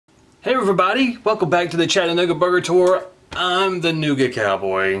Hey everybody, welcome back to the Chattanooga Burger Tour. I'm the Nooga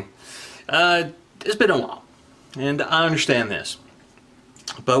Cowboy. It's been a while, and I understand this.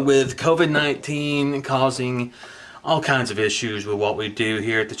 But with COVID-19 causing all kinds of issues with what we do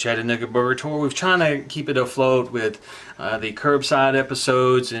here at the Chattanooga Burger Tour, we've trying to keep it afloat with the curbside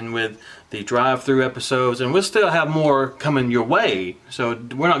episodes and with the drive-through episodes, and we'll still have more coming your way, so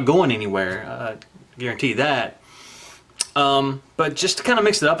we're not going anywhere, guarantee that. But just to kind of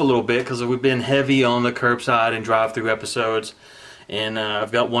mix it up a little bit, because we've been heavy on the curbside and drive-through episodes, and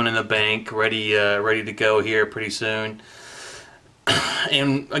I've got one in the bank ready to go here pretty soon.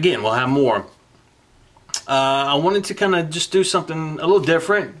 And again, we'll have more. I wanted to kind of just do something a little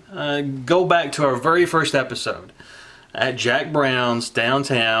different. Go back to our very first episode at Jack Brown's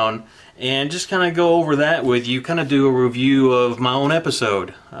downtown, and just kind of go over that with you. Kind of do a review of my own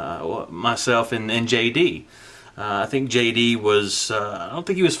episode, myself and JD. I think JD was, I don't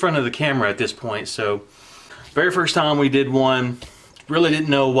think he was front of the camera at this point, so very first time we did one, really didn't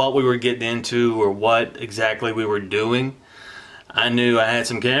know what we were getting into or what exactly we were doing. I knew I had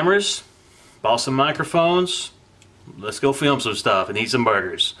some cameras, bought some microphones, let's go film some stuff and eat some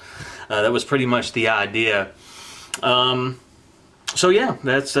burgers. That was pretty much the idea. So yeah,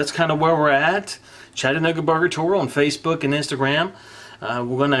 that's kind of where we're at. Chattanooga Burger Tour on Facebook and Instagram.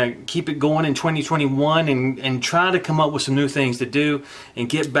 We're going to keep it going in 2021 and try to come up with some new things to do and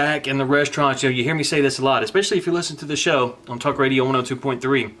get back in the restaurants. You know, you hear me say this a lot, especially if you listen to the show on Talk Radio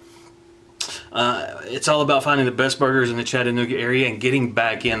 102.3. It's all about finding the best burgers in the Chattanooga area and getting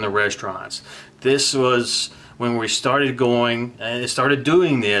back in the restaurants. This was when we started going and started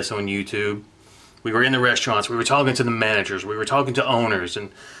doing this on YouTube. We were in the restaurants, we were talking to the managers, we were talking to owners, and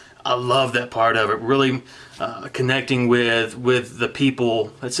I love that part of it, really connecting with the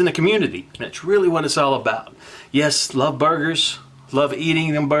people that's in the community. That's really what it's all about. Yes, love burgers, love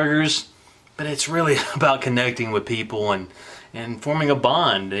eating them burgers, but it's really about connecting with people and forming a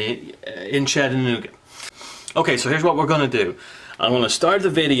bond in Chattanooga. Okay, so here's what we're going to do. I'm going to start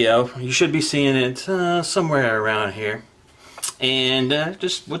the video. You should be seeing it somewhere around here. And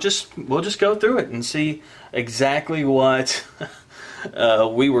we'll just go through it and see exactly what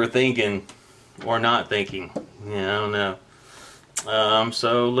we were thinking or not thinking. Yeah, I don't know.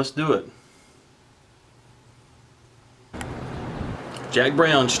 So let's do it. Jack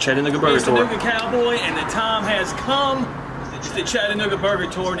Brown's Chattanooga Burger Tour. It's the Nooga Cowboy, and the time has come. It's the Chattanooga Burger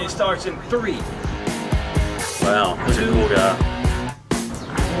Tour, and it starts in 3. Wow, that's a cool guy.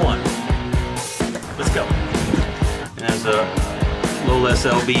 1. Let's go. And there's a little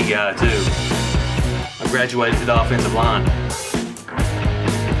SLB guy too. I graduated to the offensive line.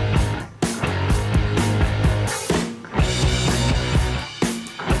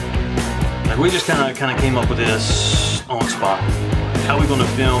 Like, we just kind of came up with this on spot. How we going to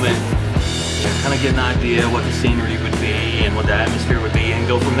film it? Kind of get an idea what the scenery would be and what the atmosphere would be, and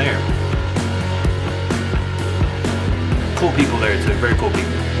go from there. Cool people there too. Very cool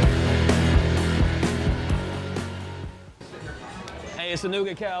people. It's the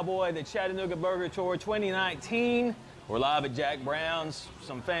Nooga Cowboy, the Chattanooga Burger Tour 2019. We're live at Jack Brown's.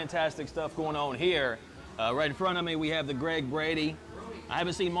 Some fantastic stuff going on here. Right in front of me, we have the Greg Brady. I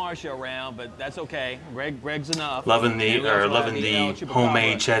haven't seen Marsha around, but that's okay. Greg's enough. Loving the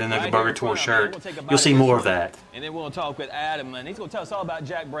homemade Chattanooga Burger Tour shirt. You'll see more of that. And then we'll talk with Adam, and he's going to tell us all about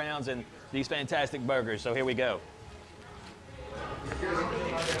Jack Brown's and these fantastic burgers. So here we go.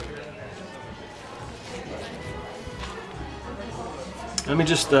 Let me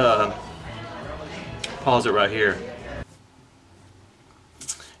just pause it right here.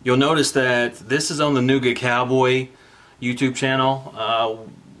 You'll notice that this is on the Nooga Cowboy YouTube channel. I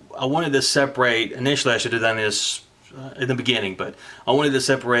wanted to separate, initially I should have done this in the beginning, but I wanted to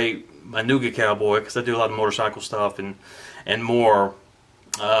separate my Nooga Cowboy because I do a lot of motorcycle stuff and more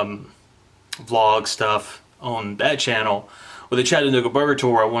vlog stuff on that channel. With the Chattanooga Burger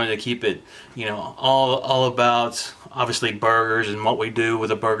Tour, I wanted to keep it, you know, all about obviously burgers and what we do with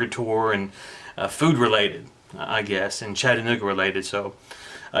a burger tour, and food related, I guess, and Chattanooga related. So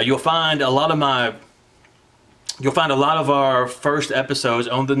you'll find a lot of our first episodes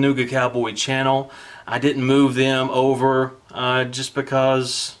on the Nooga Cowboy channel. I didn't move them over just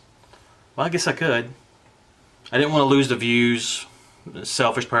because, well, I guess I could. I didn't want to lose the views.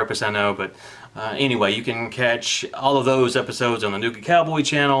 Selfish purpose, I know, but anyway, you can catch all of those episodes on the Nooga Cowboy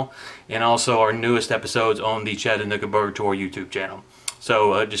channel, and also our newest episodes on the Chattanooga Burger Tour YouTube channel.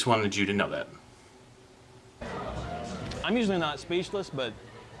 So I just wanted you to know that. I'm usually not speechless, but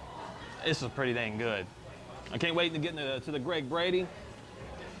this is pretty dang good. I can't wait to get to the Greg Brady.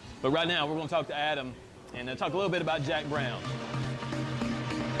 But right now, we're going to talk to Adam and talk a little bit about Jack Brown.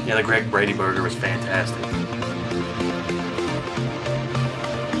 Yeah, the Greg Brady burger was fantastic.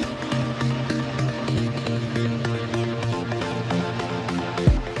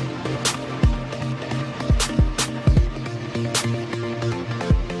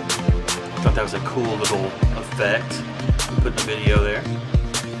 Thought that was a cool little effect. Put the video there.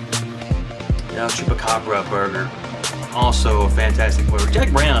 Now Chupacabra burger, also a fantastic burger.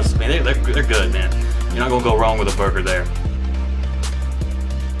 Jack Brown's, man, they're good, man. You're not gonna go wrong with a burger there.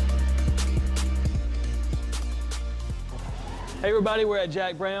 Hey everybody, we're at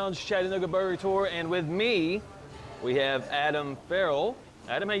Jack Brown's Chattanooga Burger Tour, and with me, we have Adam Farrell.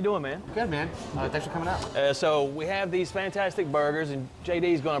 Adam, how you doing, man? Good, man. Thanks for coming out. So we have these fantastic burgers, and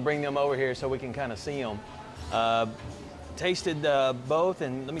JD's going to bring them over here so we can kind of see them. Tasted both,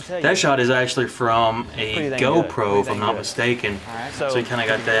 and let me tell you. That shot is actually from a GoPro, if I'm not mistaken. Right. So you kind of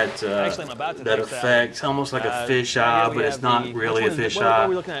got that that effect, almost like a fish eye, but it's not really a fish eye. What are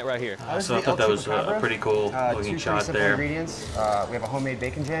we looking at right here? So I thought that was a pretty cool looking shot there. Ingredients. We have a homemade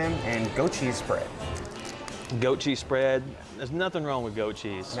bacon jam and goat cheese spread. Goat cheese spread. There's nothing wrong with goat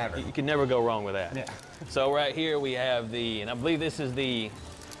cheese. Never. You can never go wrong with that. Yeah. So right here we have the, and I believe this is the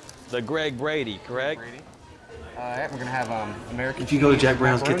Greg Brady, correct? Brady. Yeah, we're gonna have American. If you go to Jack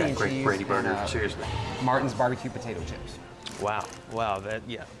Brown's, get that Greg Brady burger. Seriously. Martin's barbecue potato chips. Wow, wow, that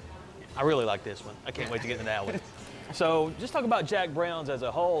I really like this one. I can't wait to get into that one. So just talk about Jack Brown's as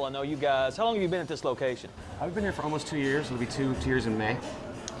a whole. I know you guys. How long have you been at this location? I've been here for almost 2 years. It'll be two years in May.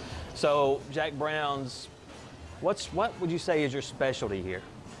 So Jack Brown's, what would you say is your specialty here?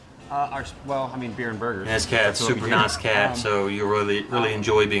 Well, I mean, beer and burgers. And this cat's super nice cat, so you really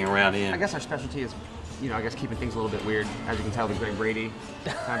enjoy being around him. I guess our specialty is, you know, I guess keeping things a little bit weird. As you can tell, the Greg Brady,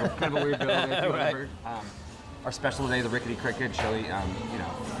 kind of a weird build. Right. Our special today, the rickety cricket, chili, you know.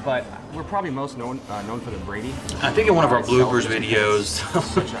 But we're probably most known for the Brady. I think in one of our bloopers videos,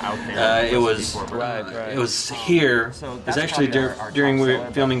 it was here. It's actually during we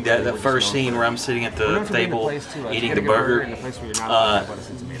were filming that first scene where I'm sitting at the table eating the burger.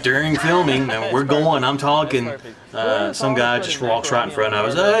 During filming, we're going, I'm talking. Some guy just walks right in front of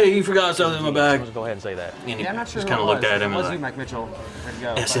us. Hey, you forgot something in my bag. Just go ahead and say that. And he just kind of looked at him and Mike Mitchell.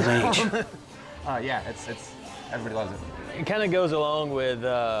 SMH. Yeah, it's everybody loves it. It kind of goes along with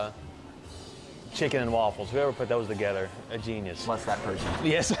chicken and waffles. Whoever put those together, a genius. Bless that person.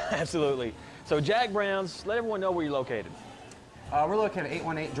 Yes, absolutely. So Jack Brown's, let everyone know where you're located. We're located at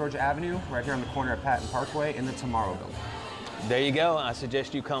 818 Georgia Avenue, right here on the corner of Patton Parkway in the Tomorrow Building. There you go. I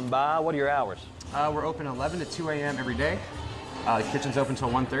suggest you come by. What are your hours? We're open 11 to 2 a.m. every day. The kitchen's open until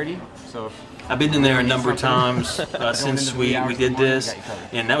 1:30. So I've been in there a number of times since we did this,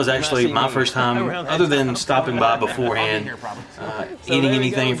 and that was actually my first time, other than stopping by beforehand, eating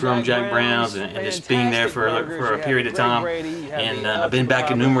anything from Jack Brown's and just being there for a period of time. And I've been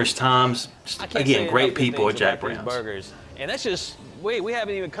back numerous times. Again, great people at Jack Brown's. And that's just, we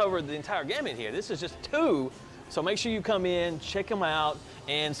haven't even covered the entire gamut here. This is just 2. So make sure you come in, check them out,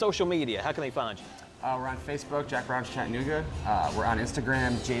 and social media. How can they find you? We're on Facebook, Jack Brown's Chattanooga. We're on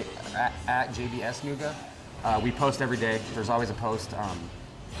Instagram, at JBS Nooga. We post every day. There's always a post,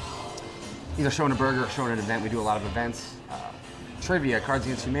 either showing a burger or showing an event. We do a lot of events. Trivia, Cards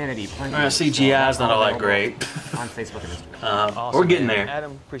Against Humanity. CGI's not all that great. On Facebook and Instagram. Awesome, we're getting there.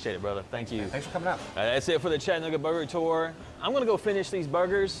 Adam, appreciate it, brother. Thank you. Thanks for coming out. That's it for the Chattanooga Burger Tour. I'm going to go finish these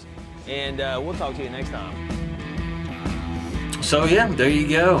burgers, and we'll talk to you next time. So yeah, there you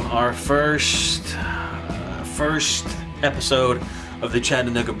go. Our first episode of the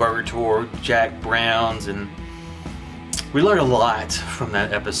Chattanooga Burger Tour, Jack Brown's, and we learned a lot from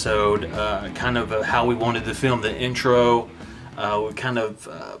that episode. Kind of how we wanted to film the intro. We kind of,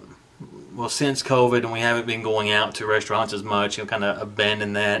 well, since COVID and we haven't been going out to restaurants as much, you know, kind of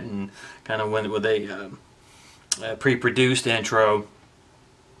abandoned that and kind of went with a pre-produced intro.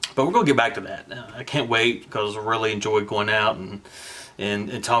 But we're going to get back to that. I can't wait because I really enjoyed going out and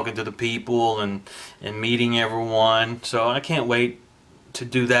talking to the people and meeting everyone. So I can't wait to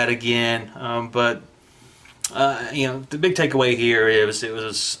do that again. But you know, the big takeaway here is it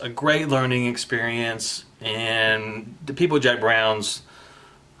was a great learning experience, and the people at Jack Brown's,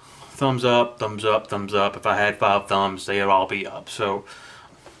 thumbs up, thumbs up, thumbs up. If I had 5 thumbs, they'd all be up. So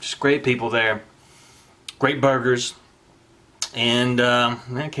just great people there, great burgers. And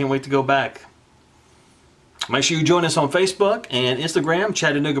I can't wait to go back. Make sure you join us on Facebook and Instagram,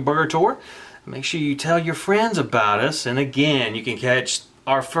 Chattanooga Burger Tour. Make sure you tell your friends about us. And again, you can catch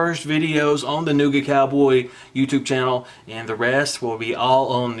our first videos on the Nooga Cowboy YouTube channel, and the rest will be all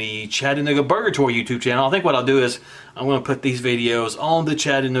on the Chattanooga Burger Tour YouTube channel. I think what I'll do is I'm going to put these videos on the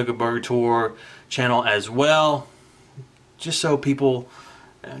Chattanooga Burger Tour channel as well, just so people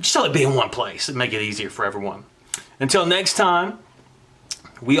Just let it be in one place and make it easier for everyone. Until next time,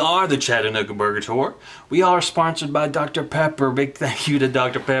 we are the Chattanooga Burger Tour. We are sponsored by Dr. Pepper. Big thank you to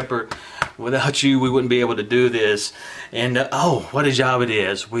Dr. Pepper. Without you, we wouldn't be able to do this. And oh, what a job it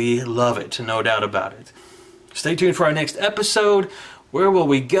is. We love it, no doubt about it. Stay tuned for our next episode. Where will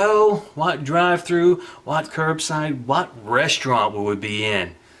we go? What drive-thru? What curbside? What restaurant will we be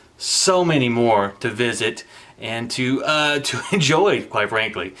in? So many more to visit and to enjoy, quite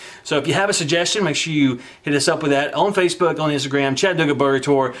frankly. So if you have a suggestion, make sure you hit us up with that on Facebook, on Instagram, Chattanooga Burger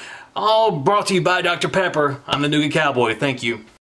Tour. All brought to you by Dr. Pepper. I'm the Nooga Cowboy. Thank you.